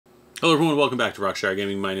Hello everyone, welcome back to Rockstar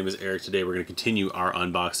Gaming. My name is Eric. Today we're going to continue our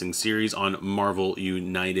unboxing series on Marvel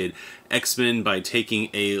United X-Men by taking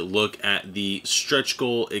a look at the stretch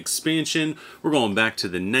goal expansion. We're going back to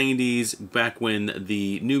the 90s, back when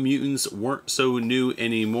the New Mutants weren't so new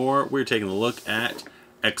anymore. We're taking a look at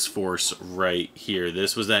X-Force right here.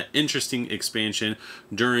 This was that interesting expansion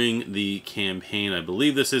during the campaign. I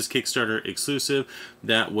believe this is Kickstarter exclusive.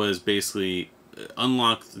 That was basically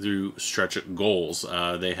unlocked through stretch goals.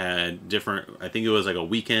 They had different, I think it was like a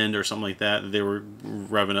weekend or something like that they were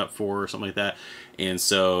revving up for or something like that. And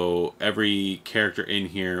so every character in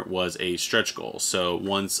here was a stretch goal. So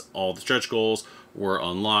once all the stretch goals were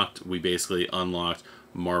unlocked, we basically unlocked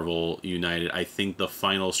Marvel United. I think the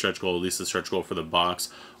final stretch goal, at least the stretch goal for the box,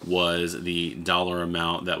 was the dollar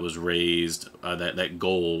amount that was raised. That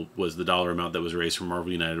goal was the dollar amount that was raised from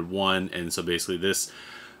Marvel United 1. And so basically this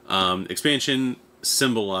expansion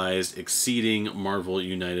symbolized exceeding Marvel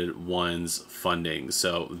United 1's funding.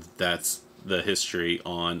 So that's the history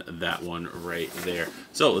on that one right there.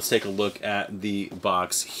 So let's take a look at the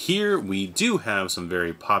box here. We do have some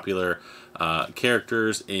very popular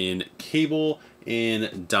characters in Cable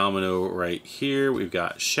and Domino right here. We've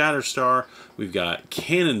got Shatterstar, we've got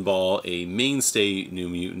Cannonball, a mainstay New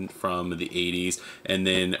Mutant from the 80s, and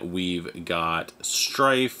then we've got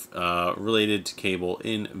Strife, related to Cable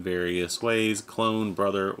in various ways, clone,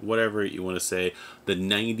 brother, whatever you want to say. The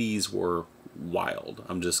 90s were wild,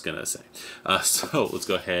 I'm just gonna say. So let's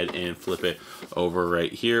go ahead and flip it over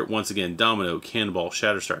right here. Once again, Domino, Cannonball,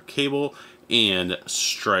 Shatterstar, Cable, and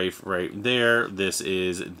Strife right there. This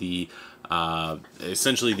is the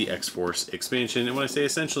essentially the X-Force expansion. And when I say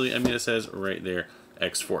essentially, I mean it says right there,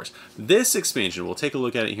 X-Force. This expansion, we'll take a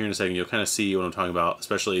look at it here in a second. You'll kind of see what I'm talking about,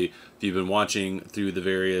 especially if you've been watching through the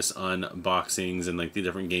various unboxings and like the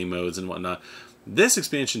different game modes and whatnot. This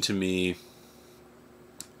expansion to me,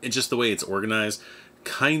 and just the way it's organized,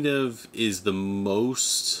 kind of is the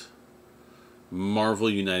most Marvel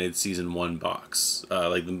United Season 1 box.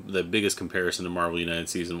 Like the biggest comparison to Marvel United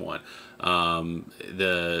Season 1.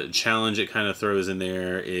 The challenge it kind of throws in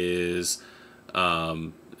there is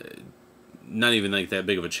not even like that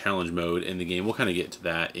big of a challenge mode in the game. We'll kind of get to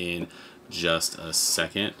that in just a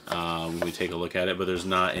second when we take a look at it, but there's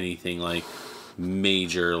not anything like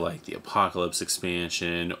major like the Apocalypse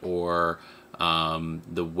expansion or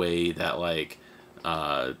the way that like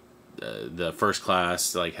the First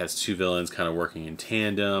Class like has two villains kind of working in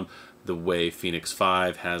tandem, the way Phoenix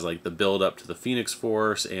 5 has like the build up to the Phoenix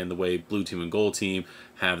Force, and the way Blue Team and Gold Team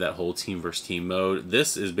have that whole team versus team mode.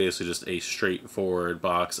 This is basically just a straightforward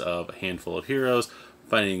box of a handful of heroes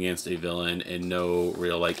fighting against a villain, and no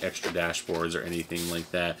real like extra dashboards or anything like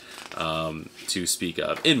that to speak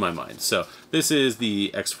of in my mind. So this is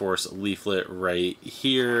the X-Force leaflet right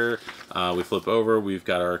here. We flip over, we've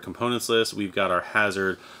got our components list, we've got our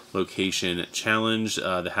hazard location challenge.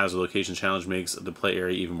 The hazard location challenge makes the play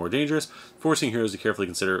area even more dangerous, forcing heroes to carefully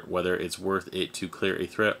consider whether it's worth it to clear a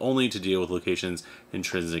threat, only to deal with location's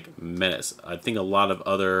intrinsic menace. I think a lot of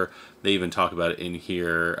other, they even talk about it in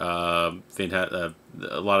here,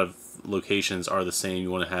 a lot of locations are the same.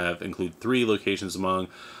 You want to include 3 locations among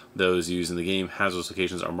those used in the game. Hazardous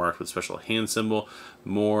locations are marked with special hand symbol.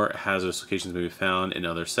 More hazardous locations may be found in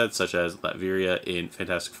other sets, such as Latveria in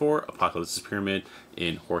Fantastic Four, Apocalypse's Pyramid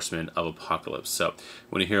in Horsemen of Apocalypse. So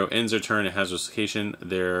when a hero ends their turn in a hazardous location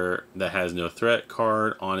that has no threat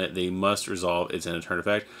card on it, they must resolve its end of turn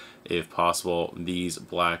effect. If possible, these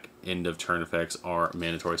black end of turn effects are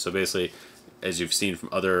mandatory. So basically, as you've seen from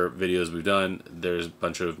other videos we've done, there's a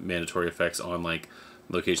bunch of mandatory effects on like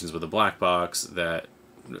locations with a black box that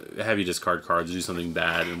have you discard cards, do something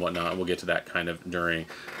bad and whatnot, and we'll get to that kind of during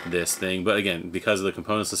this thing. But again, because of the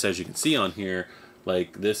components list, as you can see on here,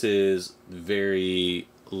 like this is very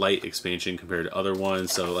light expansion compared to other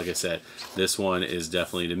ones. So like I said, this one is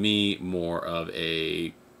definitely to me more of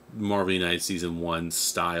a Marvel United Season 1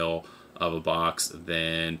 style of a box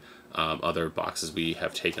than other boxes we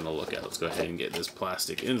have taken a look at. Let's go ahead and get this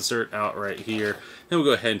plastic insert out right here, and we'll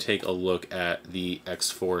go ahead and take a look at the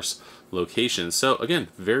X-Force locations. So again,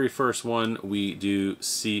 very first one we do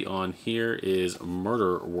see on here is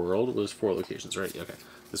Murder World. There's 4 locations, right? Okay,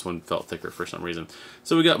 this one felt thicker for some reason.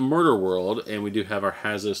 So we got Murder World, and we do have our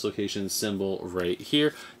hazardous location symbol right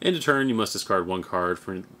here. End of turn, you must discard 1 card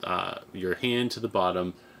from your hand to the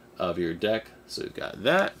bottom of your deck. So we've got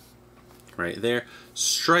that right there.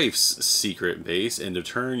 Strife's secret base. End of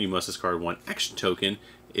turn, you must discard 1 action token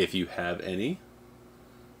if you have any.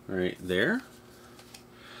 Right there.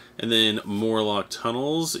 And then Morlock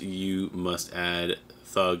Tunnels, you must add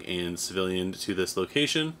Thug and Civilian to this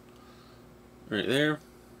location. Right there.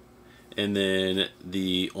 And then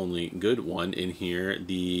the only good one in here,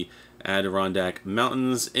 the Adirondack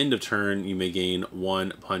Mountains. End of turn, you may gain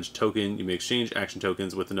 1 punch token. You may exchange action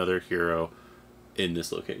tokens with another hero in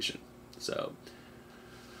this location. So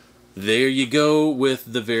there you go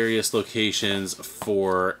with the various locations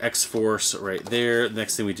for X-Force right there.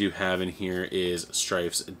 Next thing we do have in here is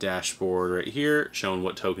Strife's dashboard right here, showing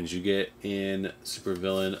what tokens you get in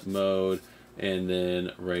supervillain mode. And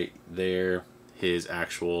then right there, his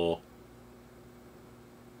actual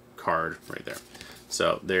card right there.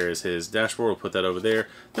 So there's his dashboard. We'll put that over there.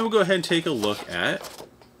 Then we'll go ahead and take a look at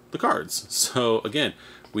the cards. So again,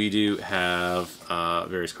 we do have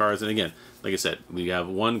various cards. And again, like I said, we have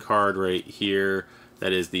one card right here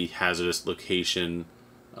that is the hazardous location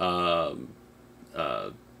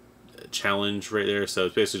challenge right there. So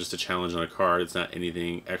it's basically just a challenge on a card. It's not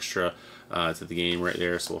anything extra to the game right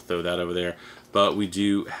there. So we'll throw that over there. But we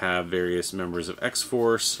do have various members of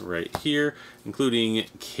X-Force right here, including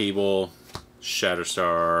Cable,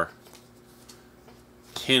 Shatterstar,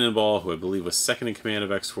 Cannonball, who I believe was second in command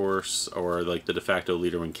of X-Force, or like the de facto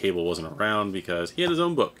leader when Cable wasn't around because he had his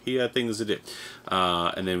own book. He had things to do.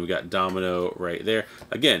 And then we got Domino right there.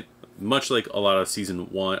 Again, much like a lot of Season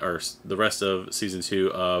 1, or the rest of Season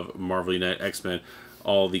 2 of Marvel United X-Men,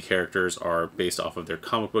 all the characters are based off of their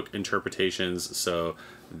comic book interpretations, so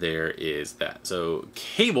there is that. So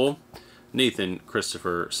Cable, Nathan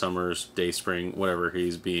Christopher Summers, Dayspring, whatever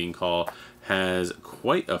he's being called, has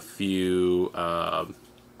quite a few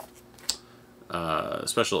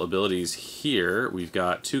special abilities here. We've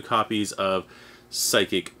got 2 copies of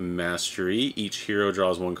Psychic Mastery. Each hero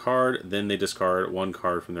draws 1 card, then they discard 1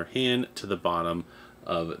 card from their hand to the bottom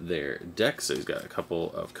of their deck. So he's got a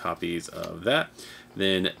couple of copies of that.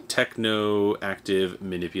 Then Techno Active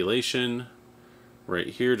Manipulation. Right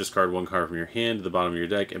here, discard 1 card from your hand to the bottom of your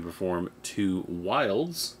deck and perform 2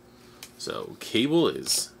 wilds. So Cable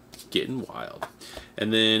is getting wild.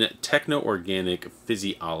 And then Techno-Organic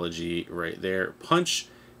Physiology right there. Punch,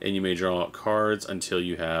 and you may draw cards until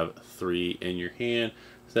you have 3 in your hand.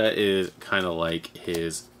 So that is kind of like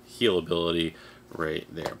his heal ability right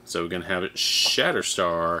there. So we're going to have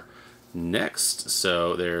Shatterstar next.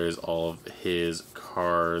 So there is all of his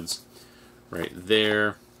cards right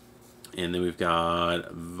there. And then we've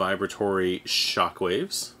got Vibratory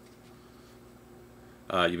Shockwaves.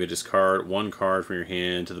 You may discard 1 card from your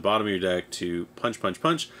hand to the bottom of your deck to punch, punch,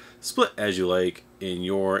 punch. Split as you like in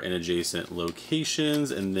your and adjacent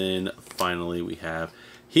locations. And then finally we have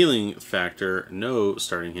Healing Factor. No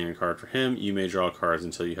starting hand card for him. You may draw cards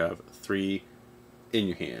until you have 3 in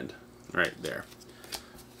your hand. Right there.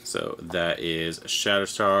 So that is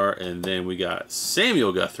Shatterstar. And then we got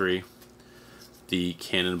Samuel Guthrie, the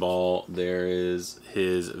Cannonball. There is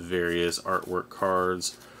his various artwork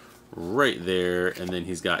cards right there, and then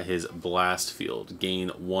he's got his Blast Field. Gain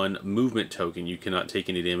 1 movement token. You cannot take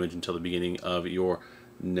any damage until the beginning of your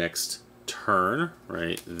next turn,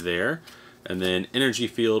 right there. And then Energy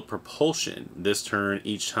Field Propulsion. This turn,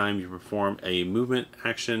 each time you perform a movement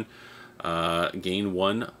action, gain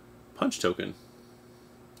 1 punch token.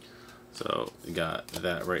 So you got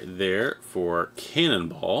that right there for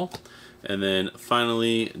Cannonball. And then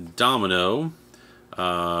finally, Domino.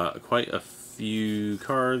 Quite a few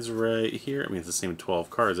cards right here. I mean, it's the same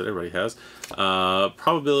 12 cards that everybody has.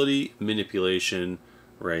 Probability Manipulation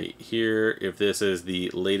right here. If this is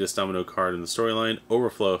the latest Domino card in the storyline,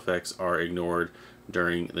 overflow effects are ignored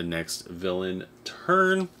during the next villain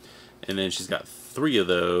turn. And then she's got 3 of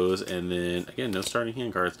those. And then, again, no starting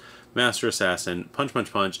hand cards. Master Assassin, Punch,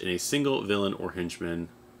 Punch, Punch, and a single villain or henchman.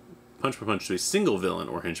 Punch, Punch, Punch to a single villain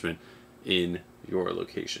or henchman in your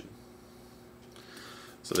location.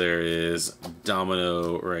 So there is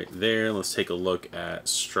Domino right there. Let's take a look at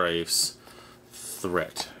Strife's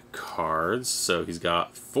threat cards. So he's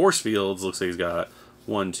got Force Fields. Looks like he's got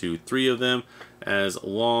 1, 2, 3 of them. As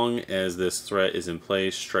long as this threat is in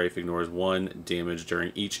place, Strife ignores 1 damage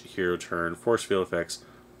during each hero turn. Force Field effects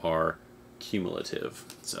are cumulative.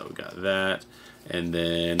 So we got that. And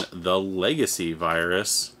then the Legacy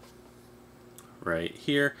Virus right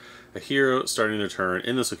here. A hero starting their turn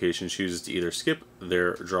in this location chooses to either skip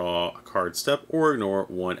their draw card step or ignore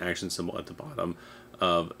 1 action symbol at the bottom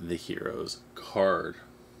of the hero's card.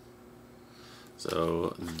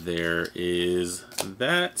 So there is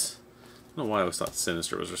that. I don't know why I always thought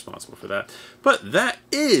Sinister was responsible for that. But that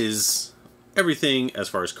is everything as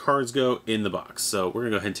far as cards go in the box. So we're going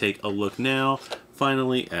to go ahead and take a look now,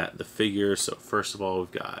 finally, at the figure. So first of all,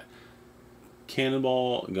 we've got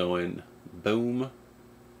Cannonball going boom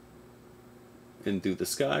and through the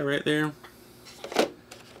sky right there.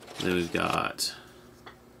 Then we've got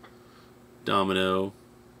Domino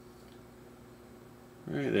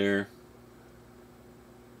right there.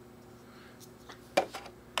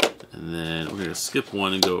 And then we're going to skip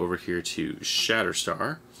one and go over here to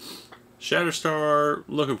Shatterstar. Shatterstar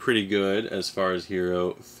looking pretty good as far as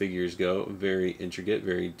hero figures go. Very intricate,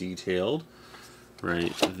 very detailed.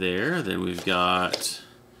 Right there. Then we've got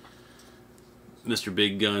Mr.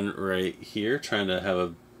 Big Gun right here, trying to have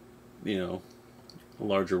a, you know, a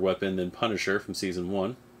larger weapon than Punisher from Season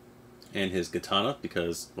 1. And his katana,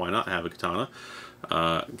 because why not have a katana?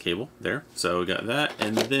 Cable there. So we got that.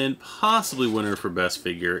 And then possibly winner for best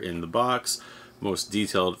figure in the box. Most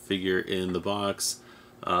detailed figure in the box.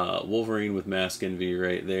 Wolverine with mask envy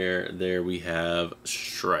right there. There we have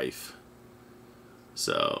Strife.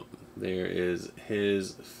 So there is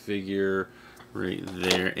his figure right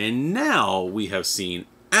there. And now we have seen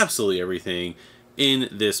absolutely everything in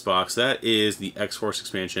this box. That is the X-Force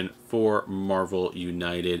expansion for Marvel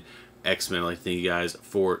United X-Men. I'd like to thank you guys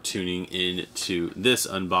for tuning in to this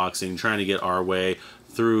unboxing, trying to get our way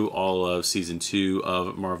through all of Season 2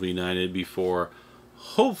 of Marvel United before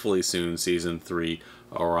hopefully soon Season 3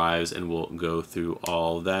 arrives, and we'll go through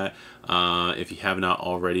all that. If you have not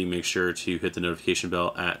already, make sure to hit the notification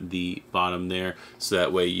bell at the bottom there, so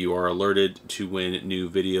that way you are alerted to when new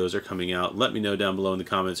videos are coming out. Let me know down below in the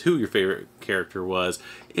comments who your favorite character was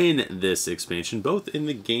in this expansion, both in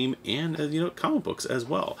the game and comic books as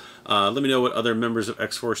well. Let me know what other members of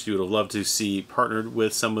X-Force you would have loved to see partnered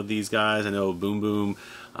with some of these guys. I know Boom Boom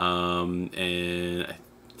and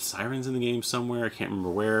Siren's in the game somewhere, I can't remember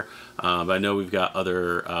where, but I know we've got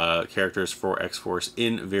other characters for X-Force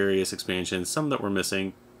in various expansions, some that we're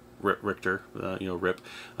missing, Richter, Rip,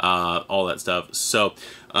 all that stuff. So,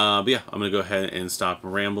 but yeah, I'm going to go ahead and stop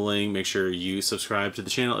rambling. Make sure you subscribe to the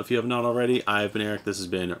channel if you have not already. I've been Eric, this has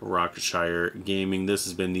been Rockshire Gaming, this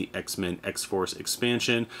has been the X-Men X-Force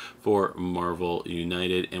expansion for Marvel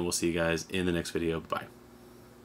United, and we'll see you guys in the next video. Bye.